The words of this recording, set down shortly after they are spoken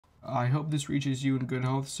I hope this reaches you in good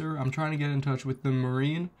health, sir. I'm trying to get in touch with the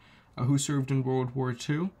Marine who served in World War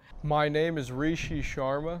II. My name is Rishi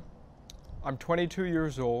Sharma. I'm 22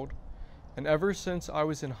 years old, and ever since I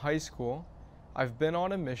was in high school, I've been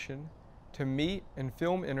on a mission to meet and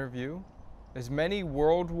film interview as many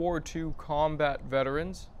World War II combat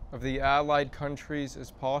veterans of the Allied countries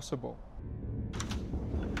as possible.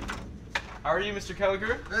 How are you, Mr.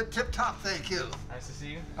 Kelliger? Tip-top, thank you. Nice to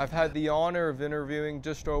see you. I've had the honor of interviewing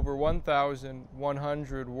just over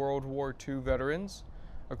 1,100 World War II veterans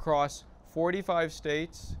across 45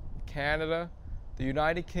 states, Canada, the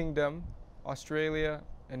United Kingdom, Australia,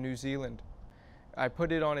 and New Zealand. I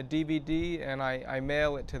put it on a DVD and I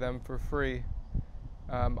mail it to them for free.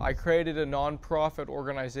 I created a non-profit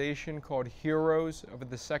organization called Heroes of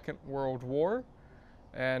the Second World War,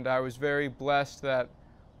 and I was very blessed that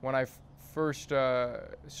when I first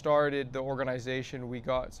started the organization, we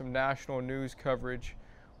got some national news coverage,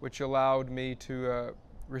 which allowed me to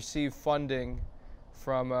receive funding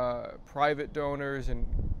from private donors and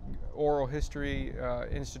oral history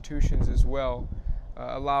institutions as well,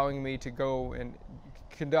 allowing me to go and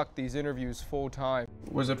conduct these interviews full time.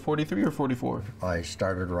 Was it 43 or 44? I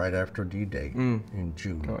started right after D-Day in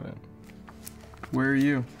June. Got it. Where are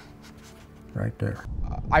you? Right there.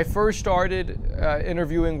 I first started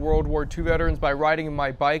interviewing World War II veterans by riding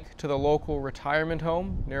my bike to the local retirement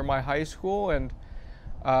home near my high school, and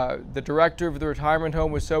the director of the retirement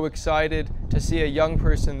home was so excited to see a young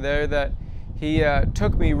person there that he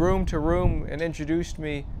took me room to room and introduced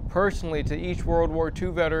me personally to each World War II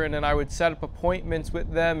veteran, and I would set up appointments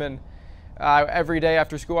with them, and every day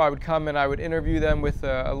after school I would come and I would interview them with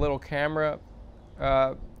a little camera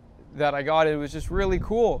that I got. It was just really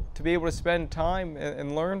cool to be able to spend time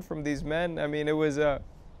and learn from these men. I mean, it was, they're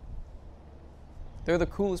the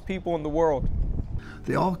coolest people in the world.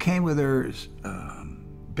 They all came with their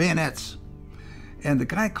bayonets. And the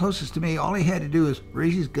guy closest to me, all he had to do was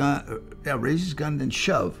raise his gun and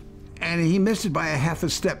shove. And he missed it by a half a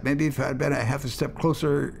step. Maybe if I'd been a half a step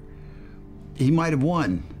closer, he might have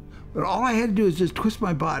won. But all I had to do was just twist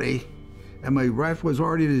my body, and my rifle was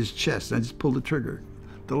already at his chest, and I just pulled the trigger.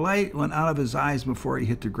 The light went out of his eyes before he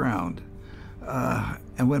hit the ground.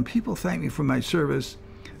 And when people thank me for my service,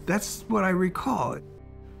 that's what I recall.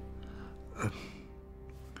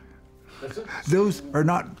 Those are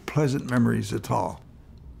not pleasant memories at all.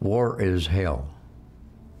 War is hell,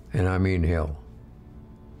 and I mean hell.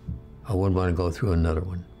 I wouldn't want to go through another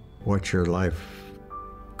one. What your life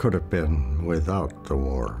could have been without the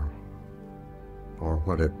war, or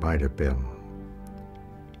what it might have been.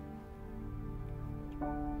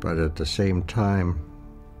 But at the same time,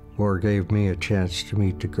 war gave me a chance to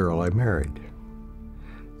meet the girl I married,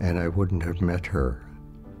 and I wouldn't have met her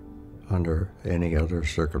under any other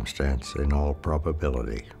circumstance in all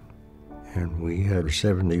probability. And we had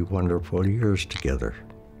 70 wonderful years together.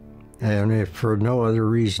 And if for no other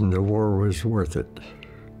reason, the war was worth it,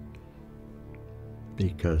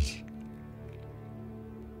 because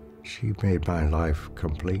she made my life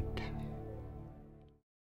complete.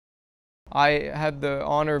 I had the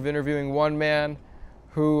honor of interviewing one man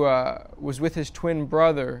who was with his twin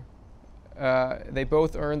brother. They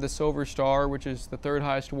both earned the Silver Star, which is the third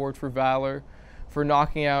highest award for valor, for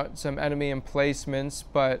knocking out some enemy emplacements.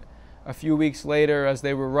 But a few weeks later, as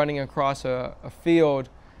they were running across a field,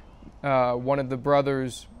 one of the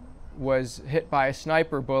brothers was hit by a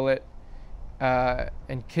sniper bullet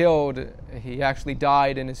and killed. He actually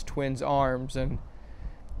died in his twin's arms. And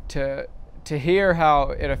to hear how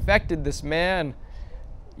it affected this man,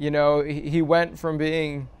 you know, he went from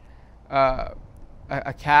being a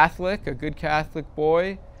Catholic, a good Catholic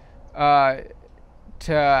boy,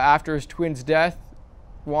 to after his twin's death,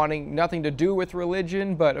 wanting nothing to do with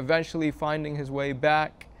religion, but eventually finding his way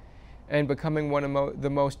back and becoming one of the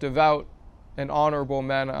most devout and honorable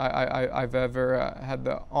men I've ever had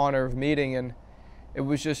the honor of meeting. And it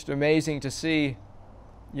was just amazing to see,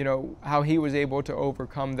 you know, how he was able to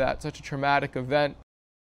overcome that, such a traumatic event.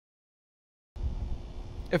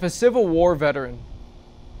 If a Civil War veteran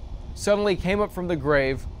suddenly came up from the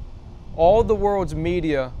grave, all the world's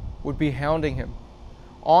media would be hounding him,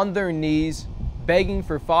 on their knees, begging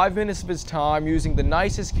for 5 minutes of his time, using the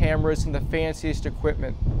nicest cameras and the fanciest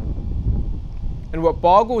equipment. And what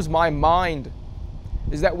boggles my mind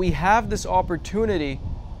is that we have this opportunity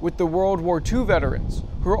with the World War II veterans,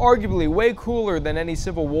 who are arguably way cooler than any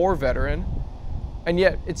Civil War veteran, and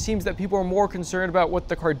yet it seems that people are more concerned about what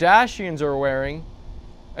the Kardashians are wearing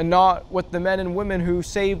and not what the men and women who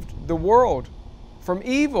saved the world from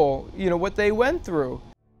evil, you know, what they went through.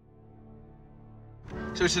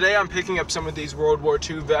 So today I'm picking up some of these World War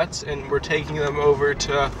II vets and we're taking them over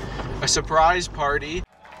to a surprise party.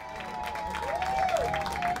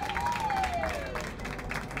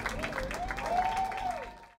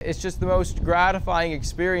 It's just the most gratifying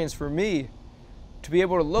experience for me to be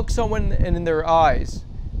able to look someone in their eyes,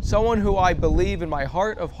 someone who I believe in my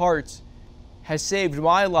heart of hearts has saved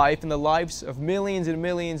my life and the lives of millions and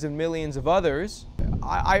millions and millions of others.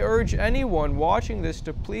 I urge anyone watching this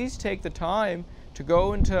to please take the time to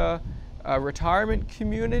go into a retirement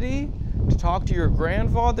community, to talk to your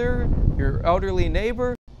grandfather, your elderly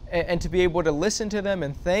neighbor, and to be able to listen to them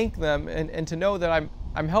and thank them, and to know that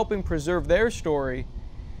I'm helping preserve their story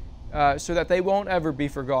so that they won't ever be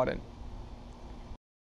forgotten.